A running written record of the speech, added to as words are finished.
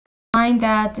mind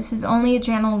that this is only a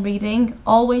general reading.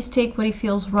 Always take what it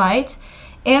feels right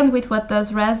and with what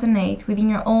does resonate within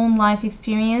your own life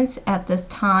experience at this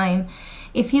time.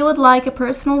 If you would like a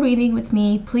personal reading with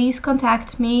me, please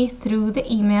contact me through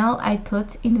the email I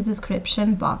put in the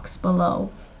description box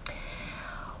below.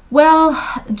 Well,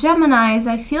 Geminis,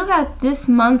 I feel that this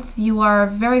month you are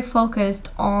very focused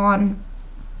on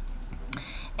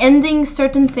ending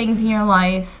certain things in your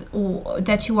life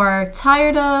that you are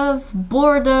tired of,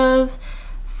 bored of,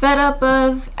 fed up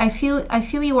of. I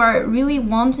feel you are really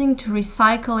wanting to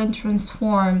recycle and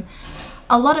transform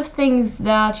a lot of things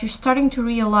that you're starting to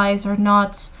realize are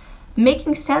not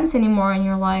making sense anymore in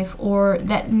your life, or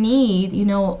that need, you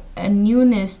know, a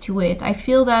newness to it. I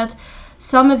feel that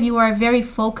some of you are very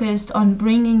focused on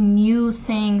bringing new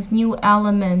things, new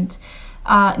elements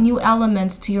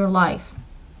to your life.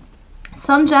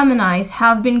 Some Geminis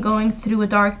have been going through a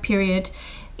dark period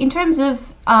in terms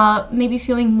of maybe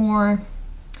feeling more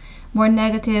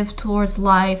negative towards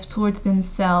life, towards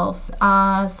themselves.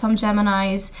 Some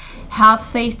Geminis have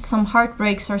faced some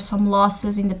heartbreaks or some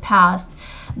losses in the past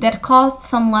that caused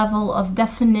some level of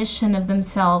definition of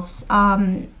themselves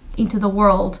into the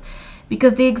world.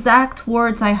 Because the exact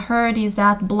words I heard is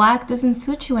that black doesn't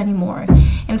suit you anymore.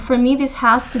 And for me, this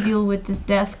has to deal with this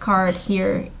death card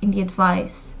here in the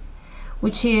advice,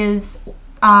 which is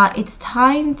it's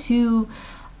time to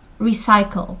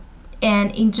recycle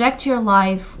and inject your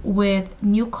life with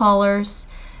new colors,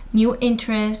 new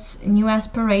interests, new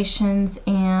aspirations,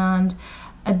 and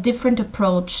a different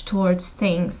approach towards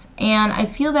things. And I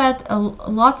feel that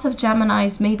lots of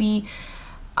Geminis may be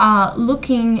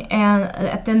looking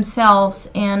at themselves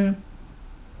and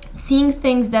seeing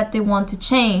things that they want to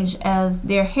change, as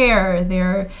their hair,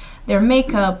 their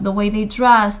makeup, the way they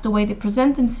dress, the way they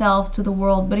present themselves to the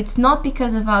world. But it's not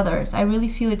because of others. I really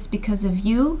feel it's because of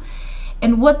you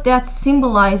and what that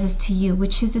symbolizes to you,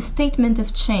 which is a statement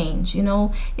of change. You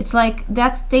know, it's like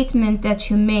that statement that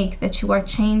you make, that you are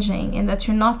changing and that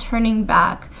you're not turning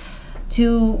back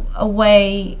to a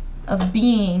way of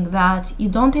being that you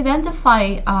don't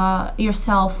identify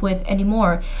yourself with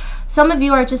anymore. Some of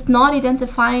you are just not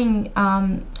identifying,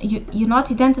 you're not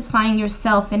identifying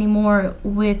yourself anymore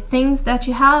with things that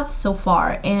you have so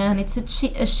far. And it's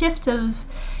a shift of,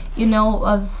 you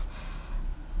know,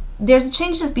 there's a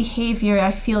change of behavior,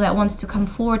 I feel, that wants to come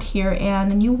forward here,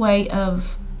 and a new way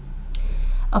of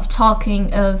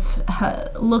talking, of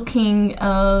looking,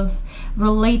 of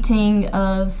relating,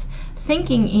 of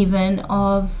thinking even,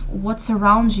 of what's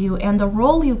around you and the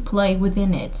role you play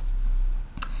within it.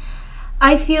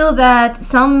 I feel that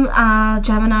some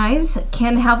Geminis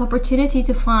can have opportunity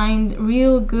to find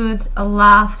real good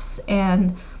laughs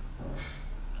and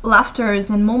laughters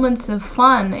and moments of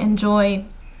fun and joy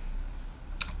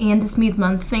in this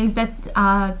mid-month, things that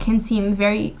can seem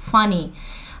very funny.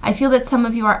 I feel that some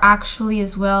of you are actually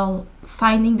as well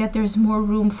finding that there's more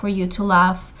room for you to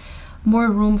laugh, more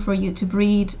room for you to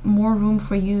breathe, more room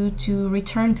for you to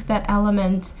return to that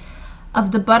element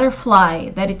of the butterfly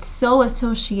that it's so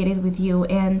associated with you,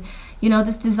 and you know,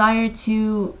 this desire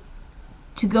to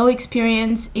go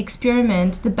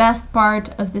experiment the best part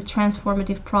of this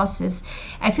transformative process.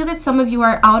 I feel that some of you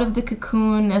are out of the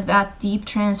cocoon of that deep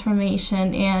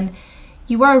transformation and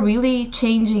you are really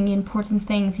changing important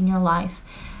things in your life.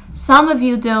 Some of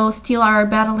you, though, still are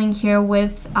battling here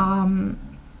with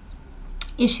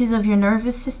issues of your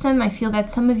nervous system. I feel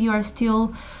that some of you are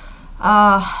still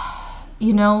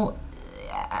you know,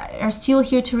 are still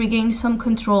here to regain some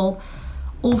control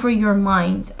over your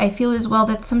mind. I feel as well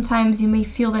that sometimes you may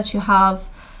feel that you have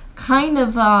kind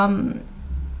of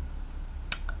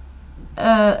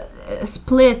a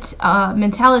split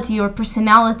mentality or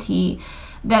personality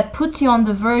that puts you on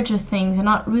the verge of things and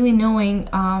not really knowing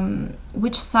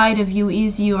which side of you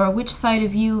is you or which side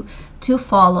of you to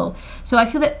follow. So I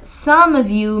feel that some of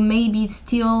you may be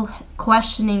still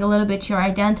questioning a little bit your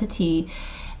identity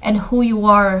and who you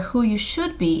are, who you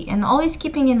should be, and always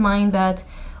keeping in mind that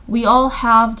we all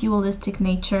have dualistic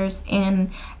natures,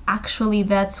 and actually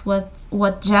that's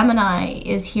what Gemini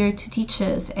is here to teach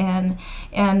us and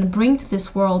bring to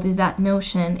this world, is that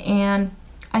notion. And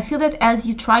I feel that as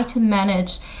you try to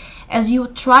manage, as you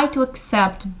try to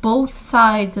accept both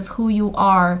sides of who you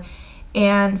are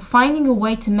and finding a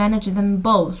way to manage them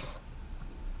both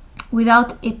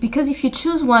without it, because if you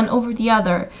choose one over the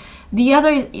other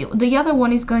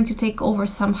one is going to take over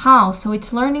somehow. So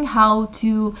it's learning how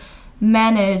to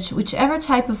manage whichever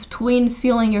type of twin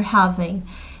feeling you're having,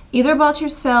 either about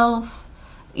yourself,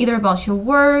 either about your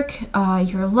work,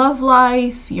 your love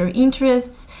life, your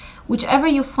interests, whichever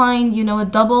you find, a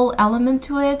double element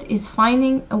to it, is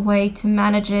finding a way to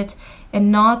manage it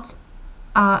and not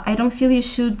I don't feel you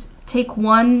should take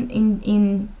one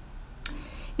in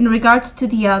regards to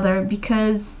the other,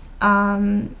 because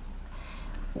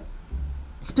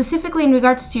specifically in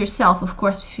regards to yourself, of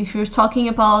course, if you're talking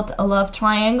about a love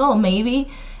triangle, maybe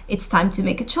it's time to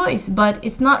make a choice, but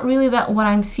it's not really that what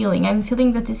I'm feeling. I'm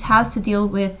feeling that this has to deal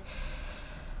with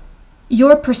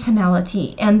your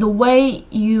personality and the way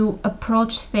you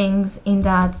approach things in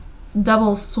that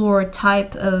double sword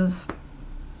type of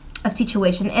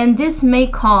situation. And this may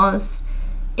cause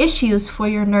issues for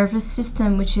your nervous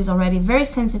system, which is already very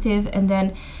sensitive, and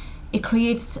then it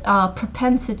creates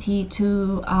propensity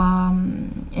to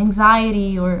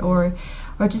anxiety or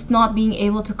just not being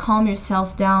able to calm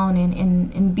yourself down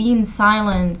and be in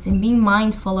silence and being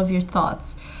mindful of your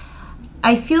thoughts.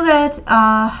 I feel that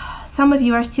some of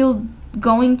you are still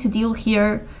going to deal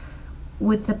here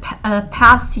with the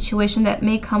past situation that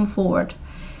may come forward,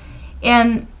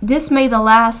 and this may be the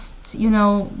last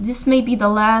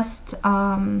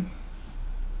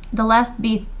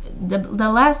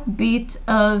bit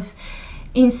of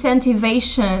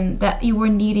incentivation that you were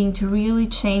needing to really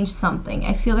change something.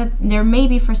 I feel that there may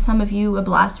be for some of you a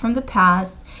blast from the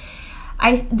past.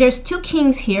 There's two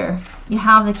kings here. You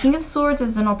have the King of Swords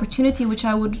as an opportunity, which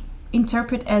I would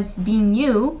interpret as being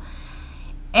you,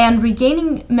 and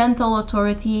regaining mental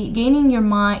authority, gaining your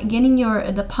mind,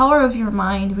 the power of your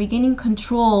mind, regaining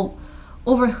control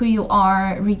over who you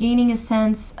are, regaining a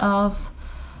sense of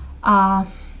a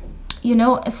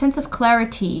sense of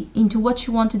clarity into what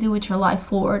you want to do with your life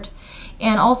forward,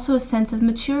 and also a sense of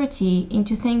maturity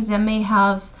into things that may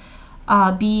have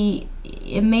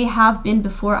been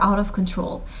before out of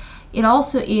control. It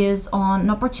also is an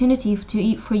opportunity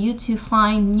for you to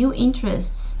find new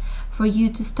interests, for you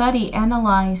to study,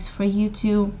 analyze, for you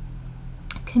to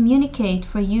communicate,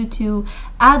 for you to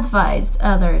advise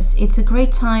others. It's a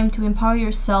great time to empower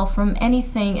yourself from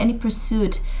anything, any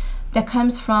pursuit that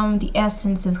comes from the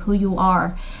essence of who you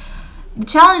are. The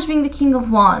challenge being the King of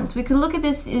Wands. We could look at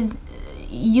this as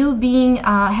you being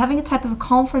having a type of a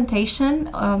confrontation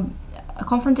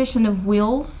of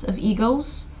wills, of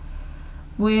egos,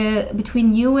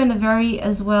 between you and a very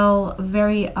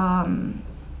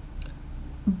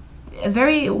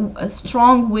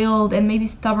strong-willed and maybe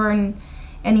stubborn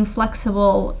and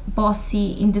inflexible,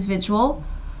 bossy individual.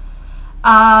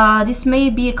 This may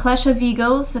be a clash of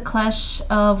egos, a clash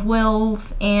of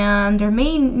wills, and there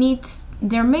may need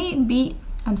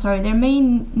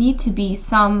to be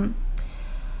some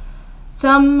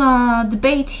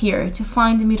debate here to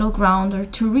find the middle ground, or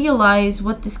to realize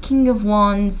what this King of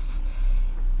Wands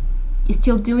is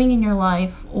still doing in your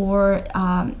life, or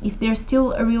if there's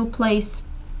still a real place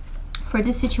for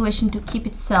this situation to keep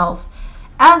itself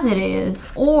as it is,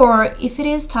 or if it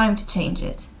is time to change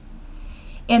it.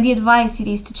 And the advice it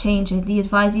is to change it, the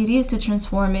advice it is to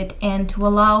transform it, and to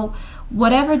allow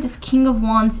whatever this King of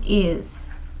Wands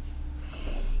is,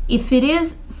 if it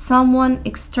is someone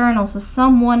external, so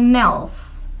someone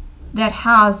else that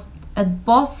has a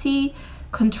bossy,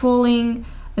 controlling,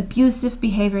 abusive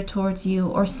behavior towards you,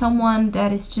 or someone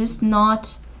that is just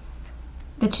not,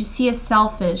 that you see as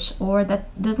selfish, or that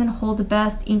doesn't hold the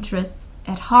best interests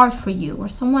at heart for you, or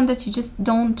someone that you just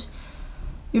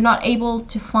you're not able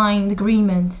to find an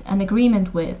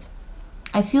agreement with.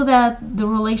 I feel that the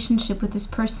relationship with this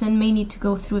person may need to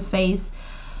go through a phase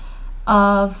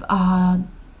of an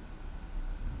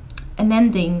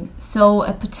ending, so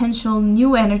a potential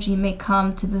new energy may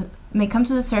come to the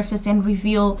surface and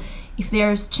reveal if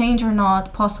there's change or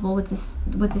not possible with this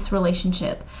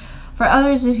relationship. For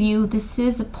others of you, this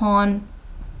is upon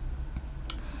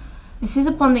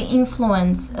the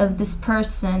influence of this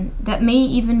person that may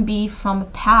even be from a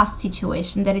past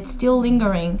situation, that it's still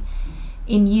lingering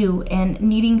in you and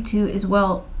needing to as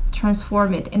well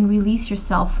transform it and release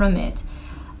yourself from it.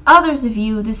 Others of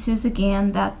you, this is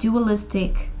again that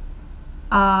dualistic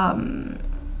type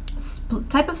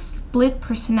of split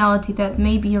personality that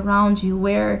may be around you,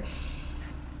 where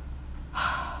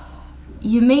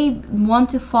you may want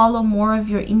to follow more of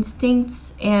your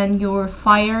instincts and your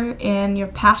fire and your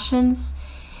passions,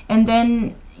 and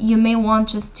then you may want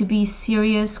just to be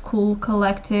serious, cool,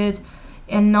 collected,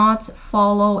 and not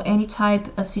follow any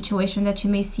type of situation that you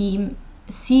may see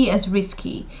as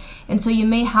risky. And so you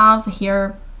may have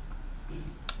here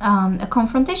a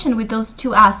confrontation with those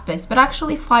two aspects, but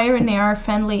actually fire and air are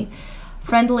friendly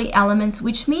elements,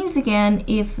 which means again,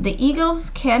 if the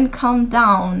egos can calm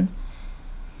down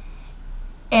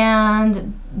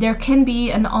and there can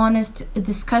be an honest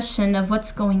discussion of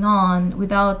what's going on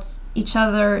without each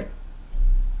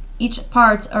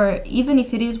part, or even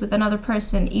if it is with another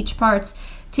person, each part's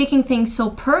taking things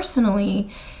so personally,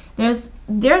 there's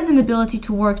there's an ability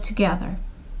to work together.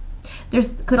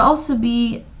 Could also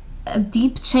be a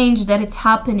deep change that it's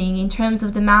happening in terms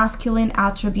of the masculine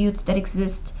attributes that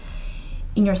exist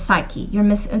in your psyche, your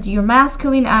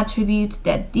masculine attributes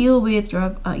that deal with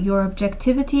your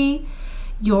objectivity,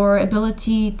 your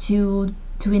ability to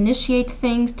initiate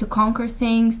things, to conquer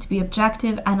things, to be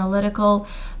objective, analytical,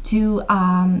 to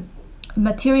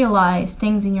materialize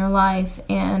things in your life,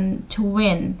 and to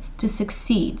win, to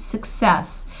succeed,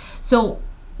 success. So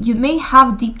you may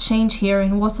have deep change here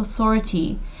in what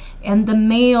authority and the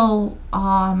male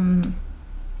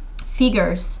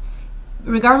figures,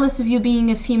 regardless of you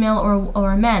being a female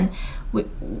or a man,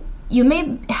 you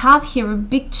may have here a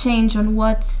big change on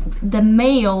what the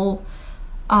male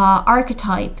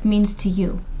archetype means to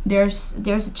you. There's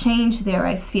a change there,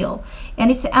 I feel,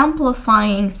 and it's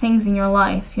amplifying things in your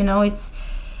life. You know, it's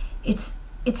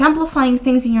amplifying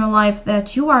things in your life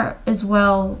that you are as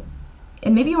well,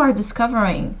 and maybe you are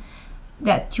discovering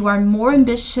that you are more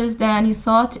ambitious than you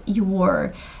thought you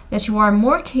were, that you are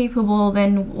more capable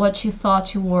than what you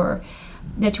thought you were,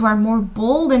 that you are more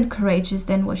bold and courageous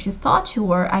than what you thought you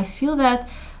were. I feel that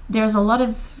there's a lot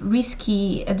of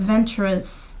risky,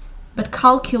 adventurous, but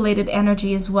calculated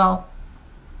energy as well,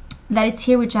 that it's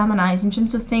here with Geminis in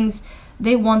terms of things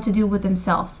they want to do with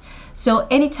themselves. So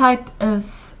any type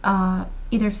of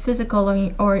either physical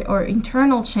or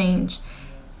internal change,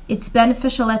 it's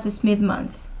beneficial at this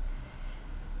mid-month.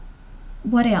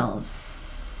 What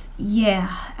else?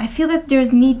 Yeah, I feel that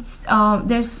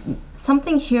there's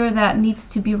something here that needs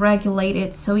to be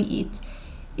regulated. So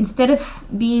instead of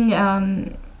being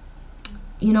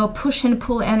push and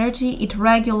pull energy, it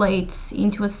regulates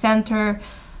into a center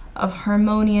of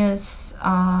harmonious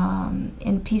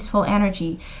and peaceful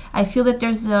energy. I feel that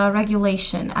there's a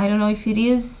regulation. I don't know if it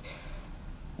is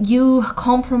you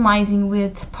compromising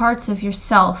with parts of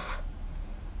yourself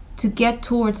to get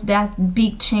towards that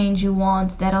big change you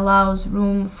want that allows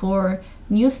room for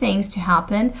new things to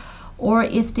happen, or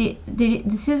if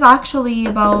this is actually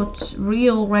about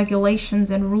real regulations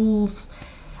and rules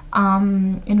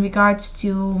in regards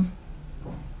to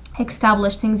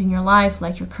establish things in your life,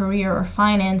 like your career or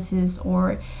finances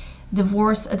or a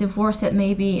divorce that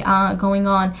may be going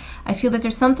on. I feel that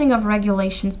there's something of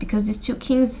regulations, because these two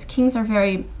kings are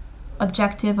very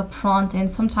objective, upfront,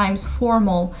 and sometimes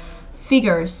formal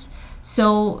figures.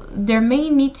 So there may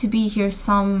need to be here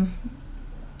some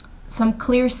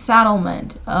clear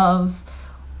settlement of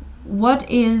what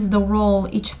is the role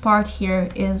each part here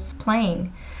is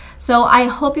playing. So I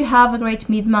hope you have a great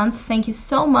mid-month. Thank you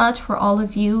so much for all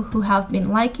of you who have been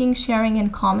liking, sharing,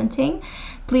 and commenting.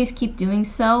 Please keep doing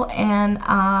so, and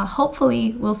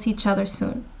hopefully we'll see each other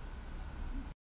soon.